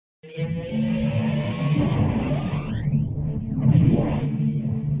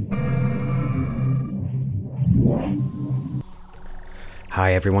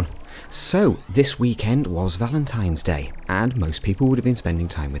Hi everyone. So, this weekend was Valentine's Day, and most people would have been spending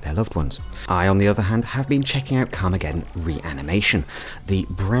time with their loved ones. I, on the other hand, have been checking out Carmageddon Reincarnation, the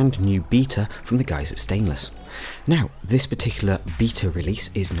brand new beta from the guys at Stainless. Now, this particular beta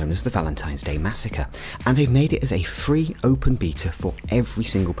release is known as the Valentine's Day Massacre, and they've made it as a free open beta for every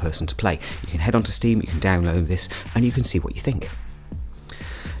single person to play. You can head onto Steam, you can download this, and you can see what you think.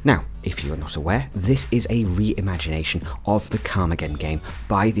 Now, if you are not aware, this is a reimagination of the Carmageddon game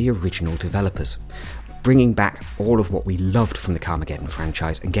by the original developers, bringing back all of what we loved from the Carmageddon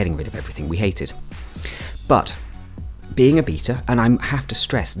franchise and getting rid of everything we hated. But being a beta, and I have to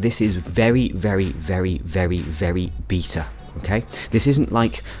stress, this is very beta. Okay, this isn't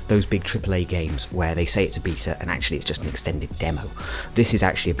like those big AAA games where they say it's a beta and actually it's just an extended demo. This is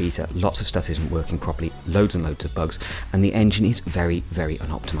actually a beta, lots of stuff isn't working properly, loads and loads of bugs, and the engine is very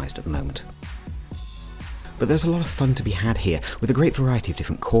unoptimized at the moment. But there's a lot of fun to be had here, with a great variety of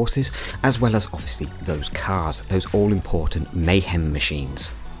different courses, as well as obviously those cars, those all-important mayhem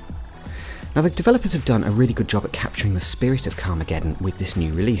machines. Now, the developers have done a really good job at capturing the spirit of Carmageddon with this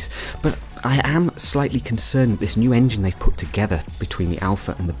new release, but I am slightly concerned that this new engine they've put together between the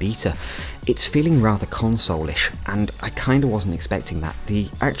alpha and the beta, it's feeling rather console-ish, and I kind of wasn't expecting that. The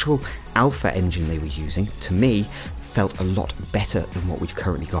actual alpha engine they were using, to me, felt a lot better than what we've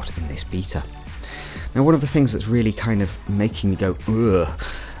currently got in this beta. Now, one of the things that's really kind of making me go, ugh,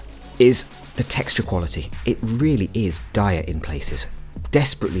 is the texture quality. It really is dire in places.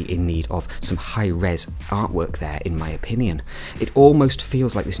 Desperately in need of some high-res artwork there, in my opinion. It almost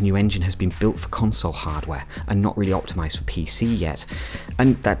feels like this new engine has been built for console hardware and not really optimised for PC yet,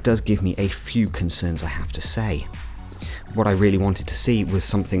 and that does give me a few concerns, I have to say. What I really wanted to see was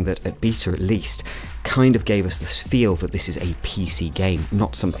something that, at beta at least, kind of gave us this feel that this is a PC game,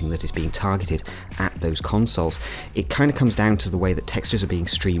 not something that is being targeted at those consoles. It kind of comes down to the way that textures are being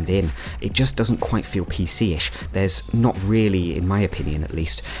streamed in. It just doesn't quite feel PC-ish. There's not really, in my opinion at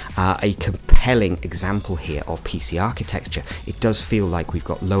least, a compelling example here of PC architecture. It does feel like we've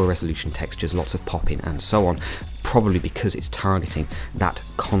got lower resolution textures, lots of pop-in and so on, probably because it's targeting that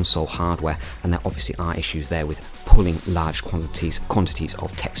console hardware, and there obviously are issues there with pulling large quantities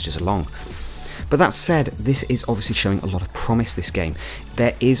of textures along. But that said, this is obviously showing a lot of promise, this game.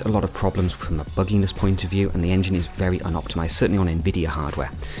 There is a lot of problems from a bugginess point of view, and the engine is very unoptimized, certainly on Nvidia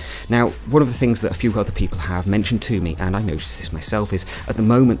hardware. Now, one of the things that a few other people have mentioned to me, and I noticed this myself, is at the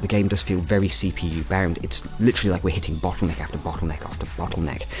moment the game does feel very CPU bound. It's literally like we're hitting bottleneck after bottleneck after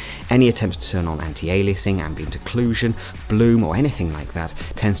bottleneck. Any attempt to turn on anti-aliasing, ambient occlusion, bloom, or anything like that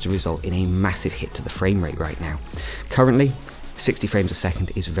tends to result in a massive hit to the frame rate right now. Currently, 60 frames a second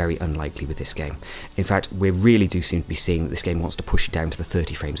is very unlikely with this game. In fact, we really do seem to be seeing that this game wants to push it down to the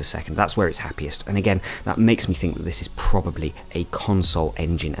 30 frames a second. That's where it's happiest, and again, that makes me think that this is probably a console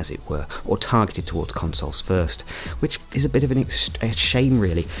engine, as it were, or targeted towards consoles first, which is a bit of a shame,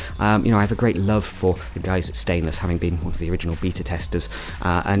 really. You know, I have a great love for the guys at Stainless, having been one of the original beta testers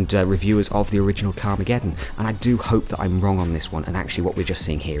and reviewers of the original Carmageddon, and I do hope that I'm wrong on this one, and actually what we're just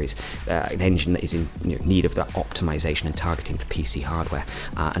seeing here is an engine that is in need of that optimization and targeting for PC hardware,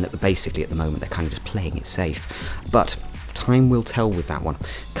 and basically at the moment they're kind of just playing it safe. But time will tell with that one.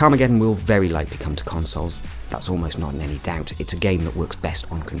 Carmageddon will very likely come to consoles, that's almost not in any doubt. It's a game that works best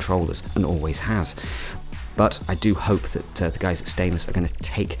on controllers, and always has. But I do hope that the guys at Stainless are going to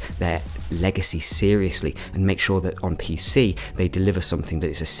take their legacy seriously and make sure that on PC they deliver something that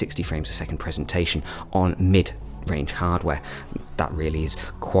is a 60 frames a second presentation on mid-range hardware. That really is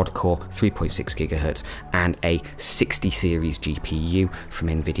quad-core, 3.6 GHz, and a 60 series GPU from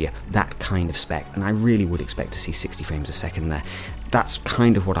Nvidia. That kind of spec, and I really would expect to see 60 frames a second there. That's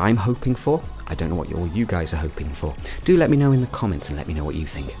kind of what I'm hoping for. I don't know what you guys are hoping for. Do let me know in the comments and let me know what you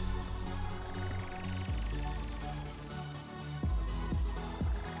think.